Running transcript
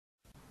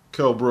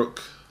Kell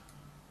Brook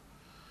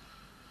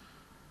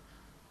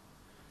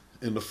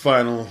in the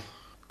final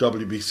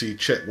WBC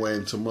check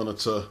weighing to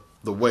monitor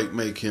the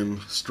weight-making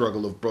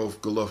struggle of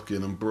both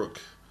Golovkin and Brook.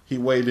 He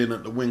weighed in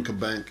at the Winker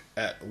Bank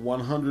at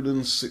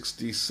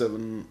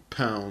 167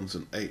 pounds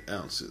and 8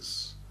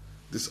 ounces.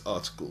 This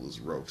article has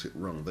wrote it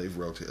wrong. They've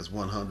wrote it as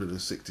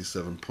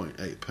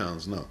 167.8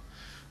 pounds. No,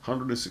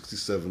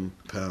 167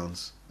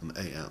 pounds and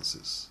 8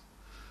 ounces.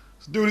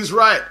 So do this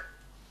right.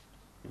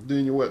 I'm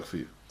doing your work for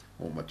you.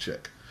 I want my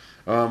check.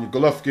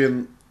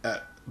 Golovkin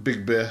at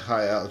Big Bear,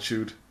 high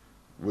altitude,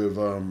 with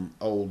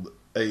old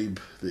Abe,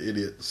 the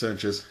idiot,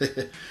 Sanchez.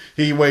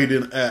 He weighed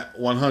in at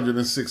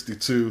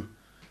 162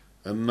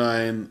 and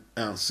 9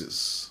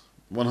 ounces.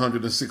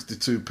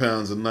 162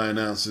 pounds and 9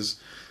 ounces.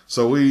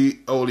 So he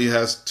only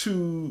has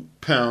 2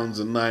 pounds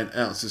and 9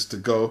 ounces to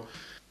go.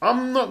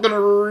 I'm not going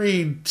to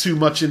read too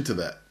much into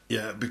that.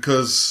 Yeah,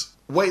 because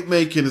weight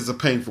making is a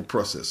painful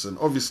process. And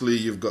obviously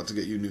you've got to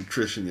get your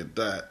nutrition, your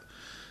diet,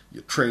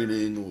 your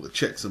training, all the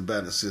checks and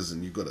balances,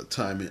 and you've got to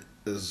time it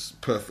as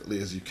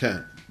perfectly as you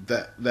can.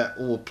 That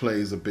all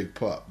plays a big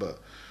part. But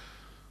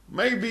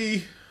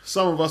maybe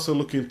some of us are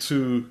looking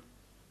too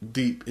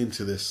deep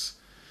into this.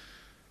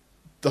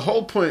 The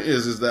whole point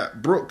is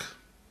that Brook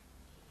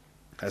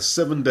has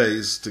 7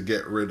 days to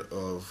get rid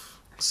of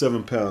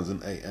 7 pounds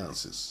and 8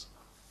 ounces.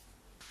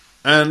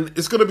 And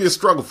it's going to be a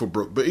struggle for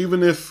Brook. But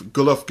even if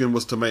Golovkin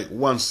was to make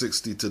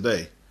 160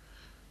 today,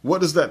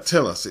 what does that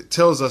tell us? It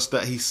tells us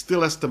that he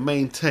still has to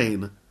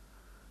maintain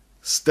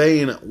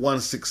staying at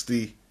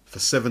 160 for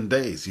 7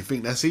 days. You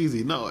think that's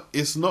easy? No,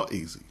 it's not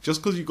easy.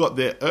 Just because you got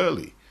there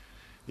early,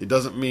 it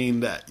doesn't mean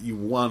that you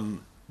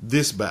won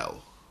this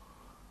battle.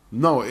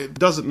 No, it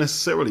doesn't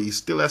necessarily. He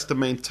still has to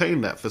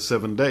maintain that for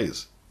 7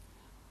 days.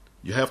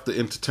 You have to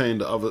entertain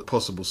the other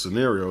possible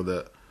scenario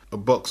that a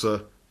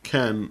boxer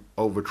can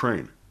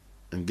overtrain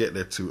and get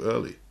there too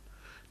early.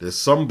 There's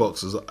some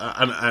boxers, and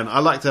I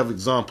like to have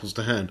examples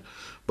to hand,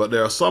 but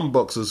there are some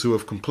boxers who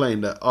have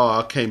complained that,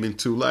 I came in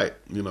too late.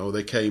 You know,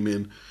 they came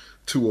in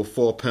 2 or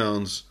 4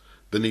 pounds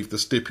beneath the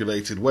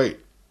stipulated weight.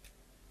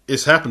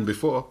 It's happened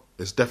before.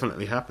 It's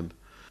definitely happened.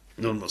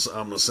 I'm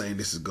not saying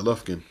this is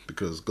Golovkin,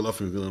 because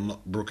Golovkin is going to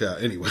knock Brook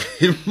out anyway,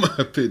 in my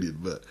opinion.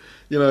 But,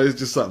 you know, it's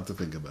just something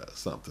to think about.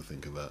 Something to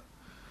think about.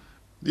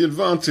 The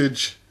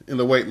advantage in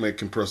the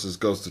weight-making process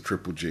goes to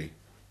Triple G.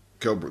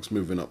 Kell Brook's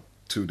moving up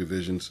 2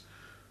 divisions.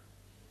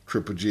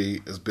 Triple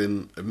G has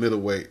been a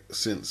middleweight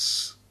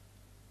since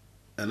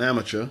an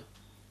amateur.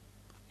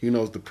 He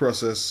knows the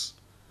process.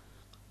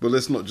 But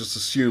let's not just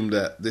assume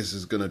that this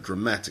is going to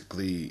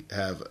dramatically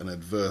have an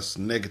adverse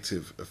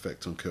negative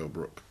effect on Kell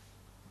Brook.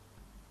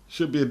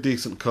 Should be a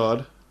decent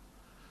card.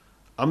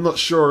 I'm not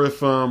sure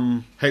if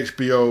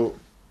HBO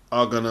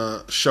are going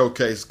to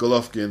showcase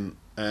Golovkin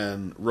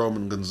and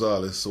Roman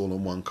Gonzalez all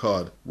on one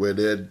card, where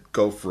they'd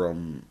go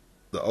from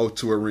the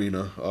O2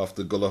 Arena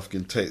after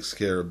Golovkin takes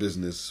care of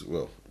business.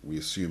 Well, we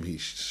assume he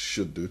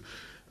should do.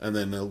 And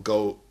then they'll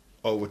go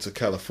over to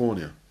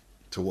California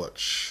to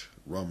watch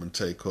Roman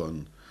take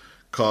on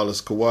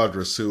Carlos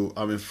Cuadras, who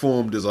I'm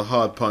informed is a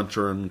hard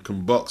puncher and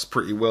can box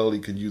pretty well. He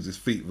can use his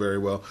feet very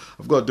well.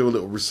 I've got to do a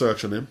little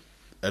research on him.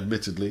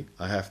 Admittedly,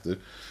 I have to.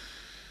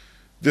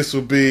 This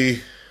will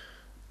be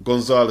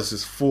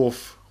Gonzalez's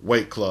 4th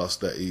weight class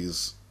that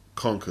he's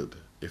conquered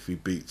if he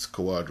beats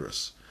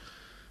Cuadras.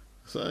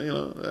 So, you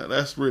know,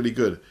 that's really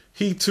good.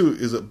 He too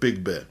is at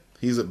Big Bear.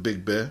 He's at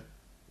Big Bear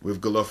with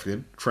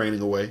Golovkin,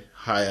 training away,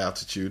 high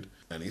altitude.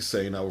 And he's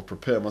saying, I will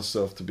prepare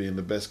myself to be in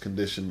the best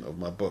condition of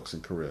my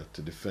boxing career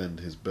to defend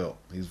his belt.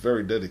 He's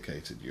very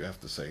dedicated, you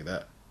have to say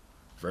that.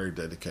 Very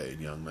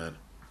dedicated young man.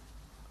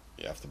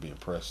 You have to be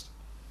impressed.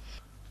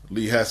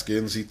 Lee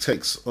Haskins, he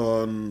takes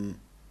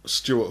on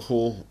Stuart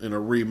Hall in a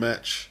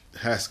rematch.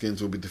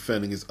 Haskins will be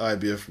defending his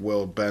IBF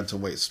World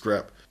Bantamweight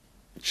strap.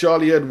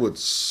 Charlie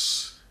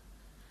Edwards,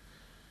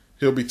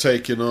 he'll be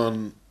taking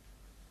on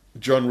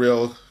John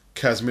Real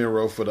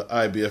Casimiro for the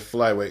IBF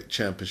Flyweight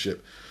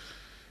Championship.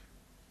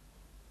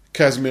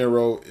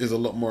 Casimiro is a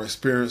lot more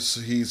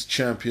experienced. He's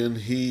champion.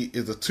 He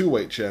is a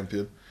 2-weight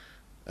champion.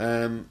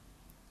 And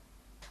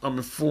I'm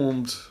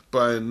informed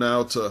by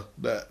Nauta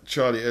that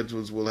Charlie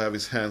Edwards will have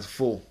his hands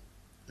full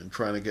in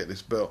trying to get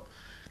this belt.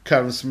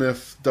 Karen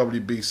Smith,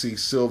 WBC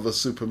Silver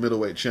Super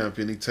Middleweight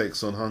Champion. He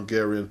takes on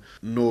Hungarian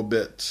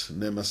Norbert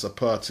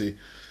Nemasapati.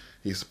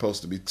 He's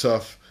supposed to be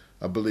tough.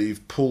 I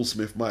believe Paul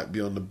Smith might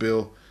be on the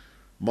bill.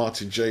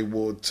 Martin J.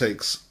 Ward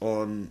takes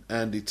on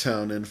Andy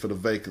Townend for the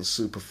vacant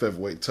super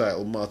featherweight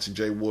title. Martin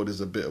J. Ward is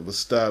a bit of a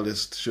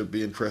stylist. Should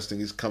be interesting.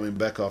 He's coming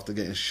back after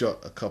getting shot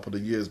a couple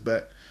of years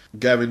back.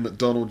 Gavin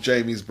McDonald,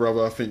 Jamie's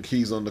brother, I think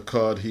he's on the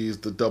card. He is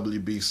the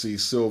WBC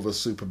Silver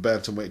Super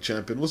Bantamweight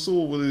Champion. What's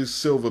all with these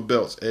silver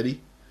belts,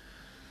 Eddie?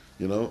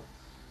 You know.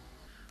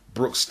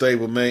 Brook's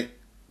stablemate.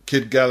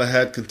 Kid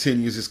Galahad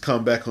continues his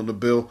comeback on the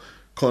bill.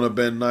 Conor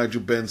Ben,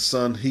 Nigel Ben's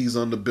son, he's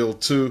on the bill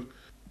too.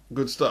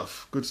 Good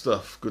stuff, good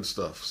stuff, good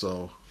stuff.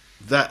 So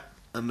that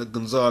and the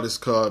Gonzalez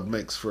card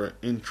makes for an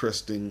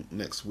interesting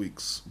next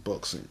week's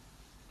boxing.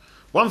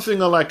 One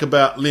thing I like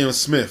about Liam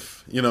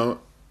Smith, you know,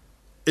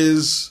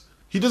 is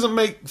he doesn't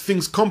make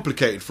things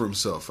complicated for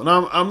himself. And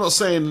I'm not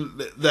saying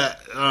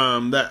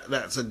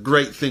that's a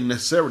great thing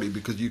necessarily,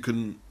 because you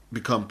can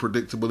become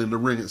predictable in the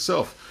ring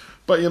itself.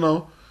 But, you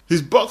know,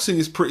 his boxing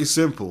is pretty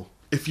simple.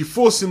 If you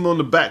force him on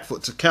the back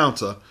foot to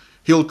counter,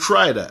 he'll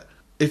try that.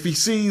 If he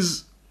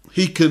sees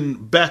he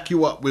can back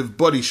you up with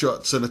body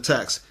shots and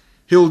attacks,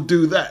 he'll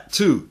do that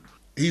too.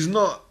 He's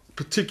not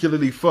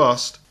particularly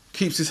fast,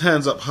 keeps his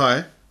hands up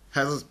high,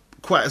 has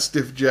quite a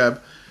stiff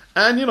jab,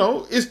 and, you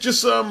know, it's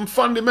just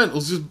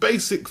fundamentals, just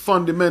basic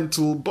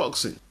fundamental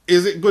boxing.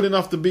 Is it good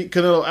enough to beat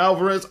Canelo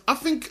Alvarez?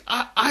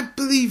 I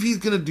believe he's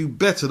going to do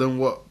better than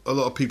what a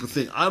lot of people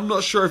think. I'm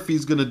not sure if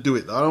he's going to do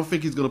it. I don't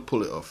think he's going to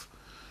pull it off.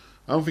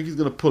 But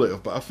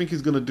I think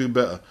he's going to do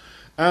better.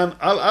 And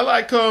I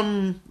like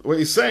what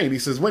he's saying. He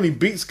says when he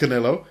beats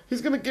Canelo,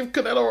 he's going to give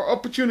Canelo an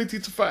opportunity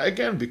to fight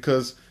again,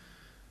 because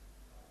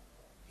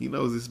he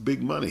knows it's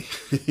big money.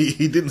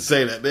 He didn't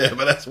say that there,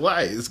 but that's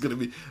why it's going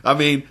to be. I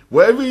mean,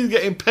 whatever he's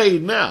getting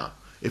paid now,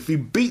 if he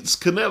beats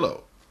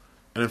Canelo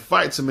and then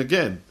fights him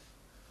again,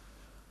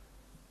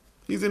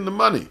 he's in the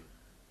money.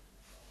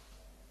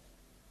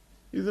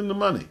 He's in the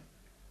money.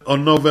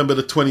 On November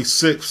the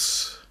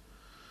 26th,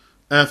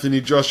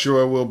 Anthony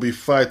Joshua will be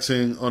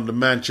fighting on the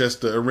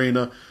Manchester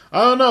Arena.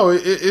 I don't know.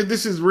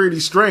 This is really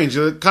strange.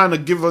 They're kind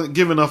of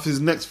giving off his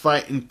next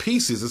fight in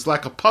pieces. It's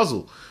like a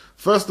puzzle.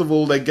 First of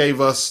all, they gave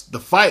us the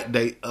fight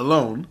date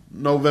alone,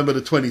 November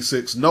the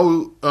 26th,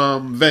 no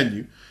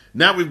venue.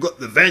 Now we've got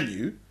the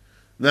venue.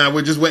 Now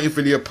we're just waiting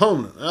for the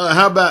opponent.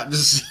 How about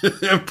just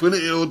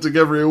putting it all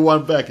together in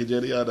one package,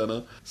 Eddie? I don't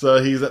know.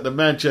 So he's at the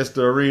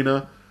Manchester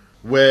Arena,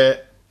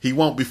 where he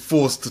won't be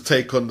forced to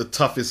take on the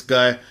toughest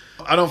guy.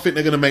 I don't think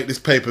they're going to make this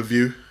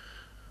pay-per-view,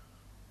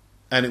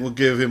 and it will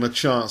give him a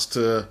chance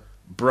to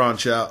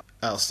branch out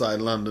outside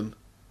London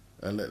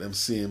and let them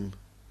see him.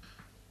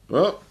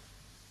 Well,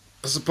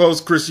 I suppose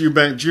Chris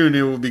Eubank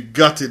Jr. will be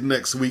gutted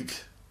next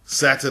week,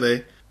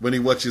 Saturday, when he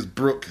watches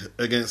Brook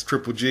against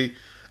Triple G.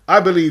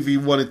 I believe he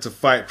wanted to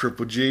fight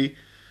Triple G,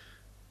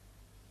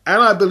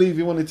 and I believe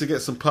he wanted to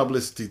get some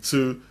publicity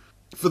too.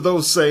 For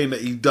those saying that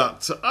he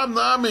ducked,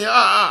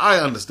 I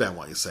understand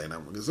why you're saying that.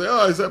 I'm going to say,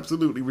 oh, it's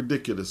absolutely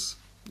ridiculous.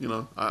 You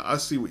know, I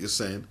see what you're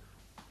saying.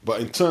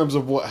 But in terms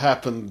of what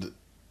happened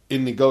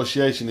in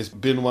negotiation, it's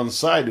been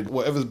one-sided.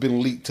 Whatever's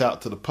been leaked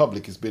out to the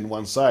public has been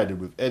one-sided,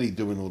 with Eddie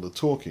doing all the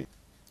talking.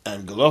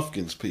 And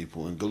Golovkin's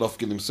people, and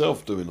Golovkin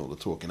himself doing all the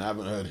talking. I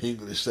haven't heard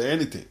English say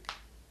anything.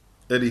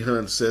 Eddie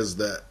Hearn says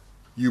that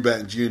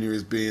Eubank Jr.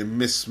 is being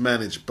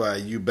mismanaged by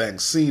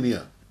Eubank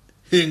Sr.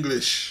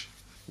 English.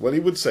 Well, he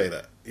would say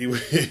that.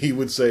 He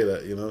would say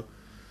that, you know.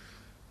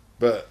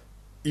 But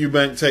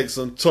Eubank takes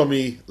on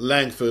Tommy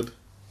Langford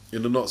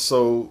in the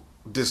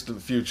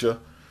not-so-distant future,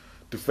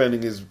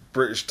 defending his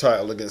British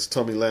title against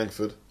Tommy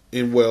Langford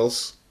in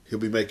Wales. He'll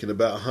be making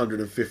about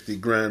 150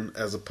 grand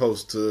as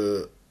opposed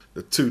to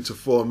the 2 to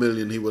 4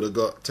 million he would have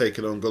got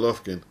taking on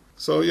Golovkin.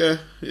 So yeah.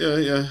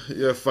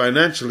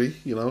 Financially,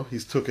 you know,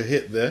 he's took a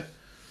hit there.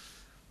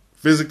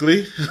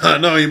 Physically, I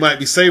know he might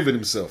be saving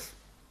himself.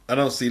 I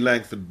don't see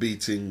Langford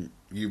beating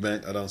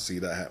Eubank. I don't see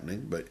that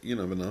happening, but you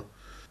never know.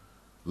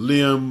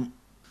 Liam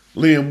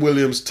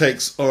Williams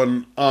takes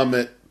on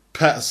Ahmet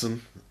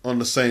Patterson on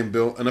the same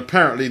bill, and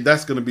apparently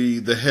that's going to be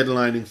the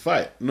headlining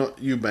fight, not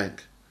Eubank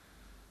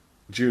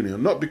Jr.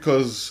 Not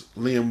because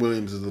Liam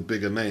Williams is a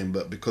bigger name,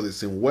 but because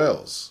it's in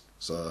Wales.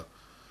 So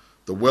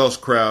the Welsh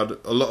crowd,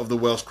 a lot of the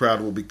Welsh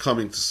crowd will be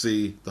coming to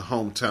see the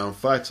hometown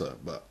fighter,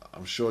 but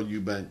I'm sure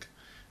Eubank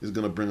is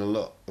going to bring a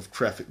lot of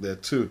traffic there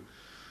too.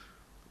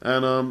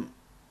 And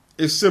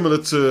it's similar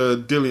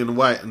to Dillian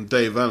Whyte and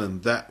Dave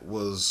Allen. That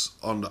was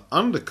on the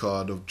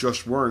undercard of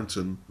Josh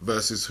Warrington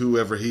versus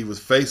whoever he was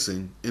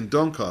facing in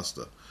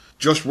Doncaster.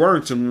 Josh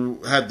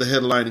Warrington had the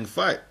headlining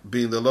fight,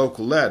 being the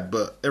local lad,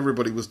 but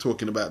everybody was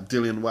talking about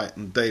Dillian Whyte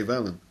and Dave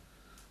Allen.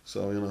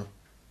 So, you know,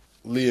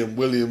 Liam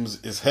Williams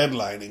is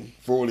headlining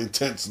for all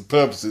intents and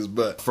purposes,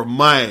 but from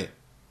my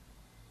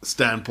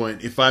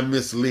standpoint, if I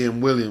miss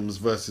Liam Williams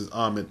versus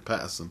Ahmed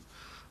Patterson,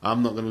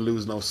 I'm not going to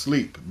lose no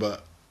sleep,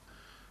 but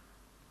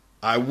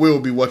I will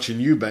be watching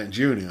Eubank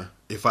Jr.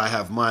 if I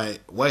have my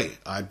way.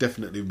 I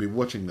definitely will be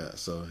watching that,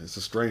 so it's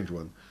a strange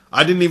one.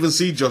 I didn't even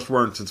see Josh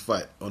Warrington's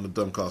fight on the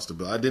Doncaster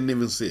bill. I didn't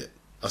even see it.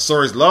 I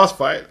saw his last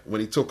fight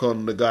when he took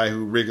on the guy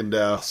who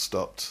Rigondeaux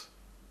stopped,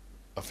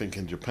 I think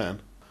in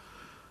Japan.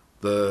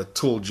 The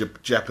tall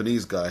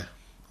Japanese guy.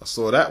 I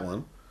saw that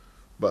one.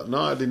 But no,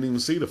 I didn't even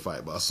see the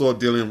fight. But I saw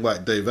Dillian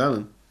Whyte, Dave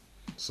Allen.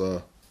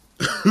 So,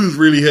 who's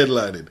really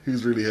headlining?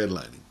 Who's really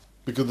headlining?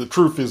 Because the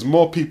truth is,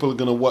 more people are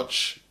going to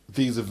watch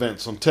these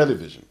events on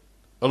television.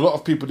 A lot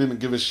of people didn't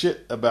give a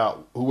shit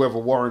about whoever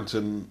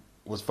Warrington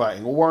was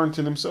fighting, or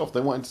Warrington himself.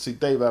 They wanted to see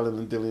Dave Allen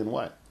and Dillian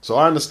Whyte. So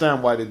I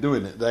understand why they're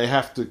doing it. They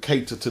have to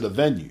cater to the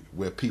venue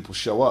where people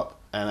show up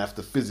and have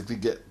to physically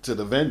get to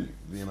the venue.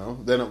 You know,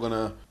 they're not going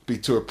to be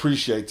too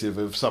appreciative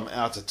if some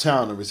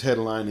out-of-towner is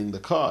headlining the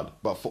card.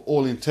 But for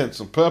all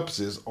intents and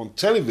purposes, on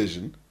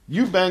television,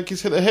 Eubank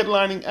is the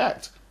headlining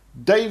act.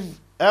 Dave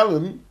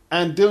Allen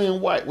and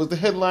Dillian Whyte was the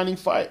headlining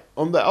fight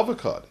on the other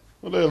card.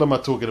 What the hell am I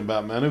talking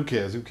about, man? Who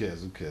cares? Who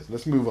cares? Who cares?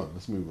 Let's move on.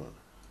 Let's move on.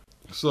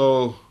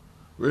 So,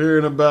 we're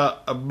hearing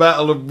about a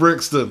battle of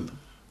Brixton.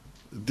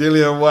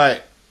 Dillian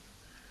White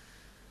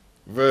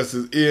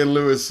versus Ian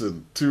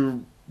Lewison.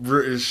 Two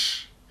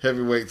British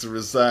heavyweights to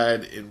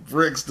reside in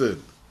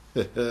Brixton.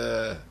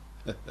 Yeah,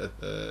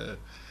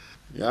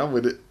 I'm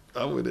with it.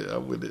 I'm with it.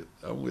 I'm with it.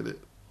 I'm with it.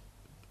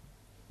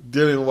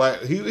 Dillian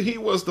White, he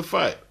wants the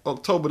fight.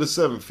 October the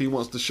 7th, he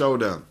wants the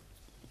showdown.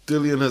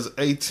 Dillian has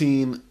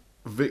 18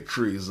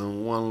 victories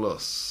and 1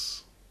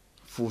 loss.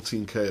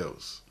 14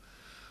 KOs.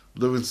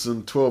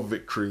 Lewison, 12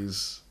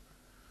 victories,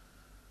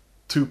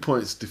 2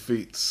 points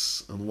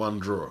defeats, and 1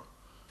 draw.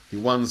 He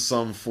won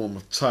some form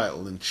of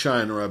title in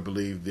China, I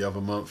believe, the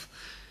other month.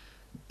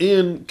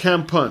 Ian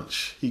can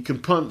punch. He can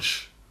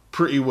punch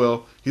pretty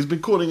well. He's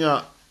been calling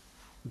out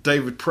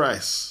David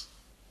Price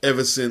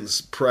ever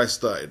since Price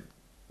started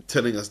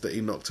telling us that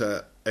he knocked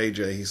out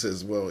AJ. He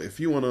says, well, if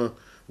you want a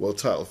world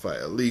title fight,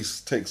 at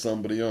least take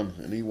somebody on.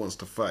 And he wants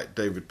to fight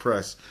David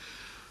Price.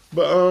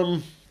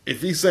 But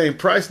if he's saying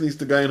Price needs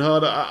to go in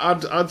harder,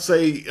 I'd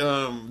say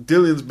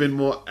Dillian's been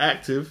more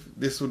active.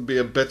 This would be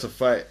a better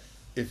fight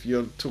if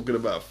you're talking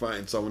about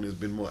fighting someone who's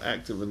been more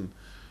active and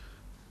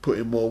put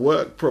in more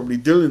work. Probably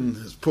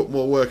Dillian has put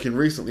more work in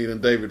recently than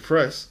David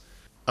Price.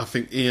 I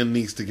think Ian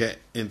needs to get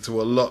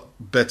into a lot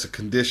better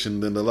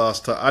condition than the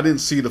last time. I didn't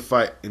see the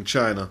fight in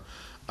China.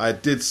 I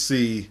did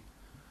see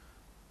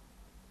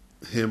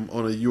him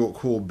on a York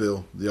Hall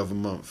bill the other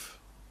month.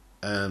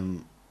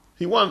 And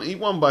he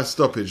won by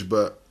stoppage,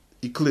 but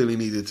he clearly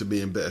needed to be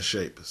in better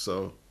shape.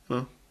 So,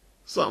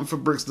 something for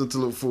Brixton to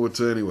look forward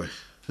to anyway.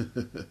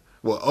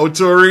 What, O2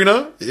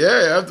 Arena? Yeah,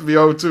 it'd have to be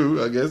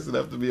O2, I guess. It'd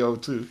have to be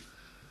O2.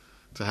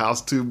 To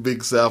house 2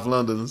 big South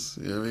Londoners,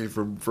 you know what I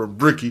mean, from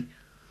Bricky.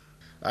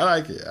 I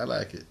like it. I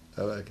like it.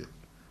 I like it.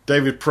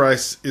 David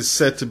Price is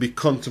said to be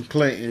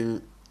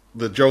contemplating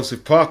the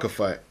Joseph Parker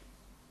fight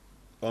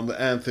on the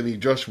Anthony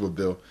Joshua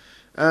bill.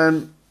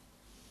 And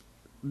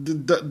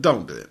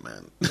don't do it,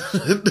 man.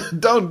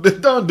 don't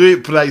do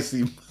it,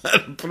 Pricey.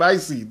 Man.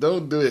 Pricey,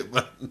 don't do it,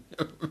 man.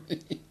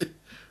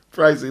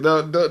 Pricey,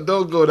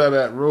 don't go down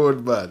that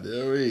road, man. You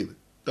know what I mean?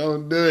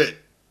 Don't do it.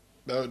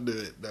 Don't do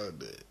it. Don't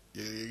do it.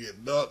 You're going to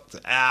get knocked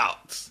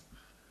out.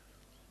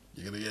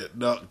 You're going to get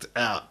knocked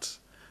out.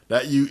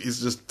 That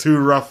is just too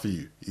rough for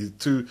you. He's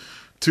too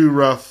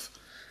rough.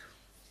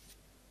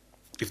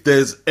 If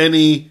there's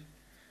any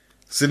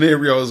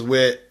scenarios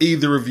where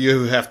either of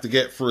you have to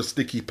get through a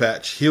sticky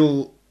patch,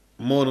 he'll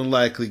more than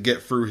likely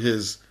get through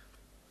his,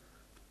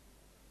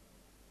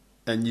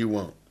 and you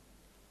won't.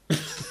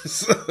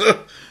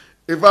 So,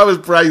 if I was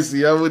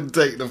Pricey, I wouldn't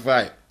take the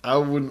fight. I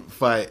wouldn't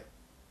fight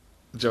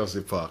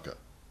Joseph Parker.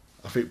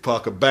 I think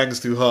Parker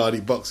bangs too hard.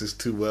 He boxes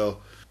too well.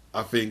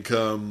 I think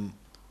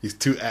he's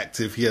too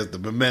active. He has the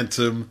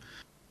momentum.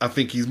 I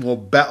think he's more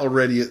battle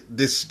ready at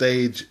this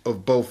stage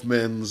of both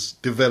men's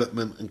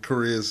development and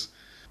careers.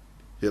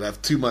 He'll have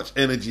too much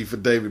energy for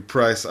David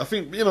Price. I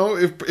think,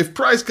 if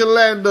Price can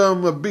land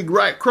a big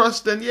right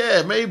cross, then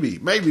yeah, maybe.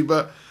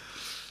 But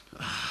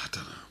I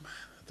don't know, man.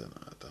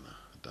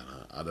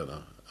 I don't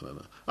know.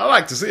 I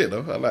like to see it,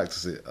 though. I like to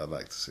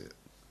see it.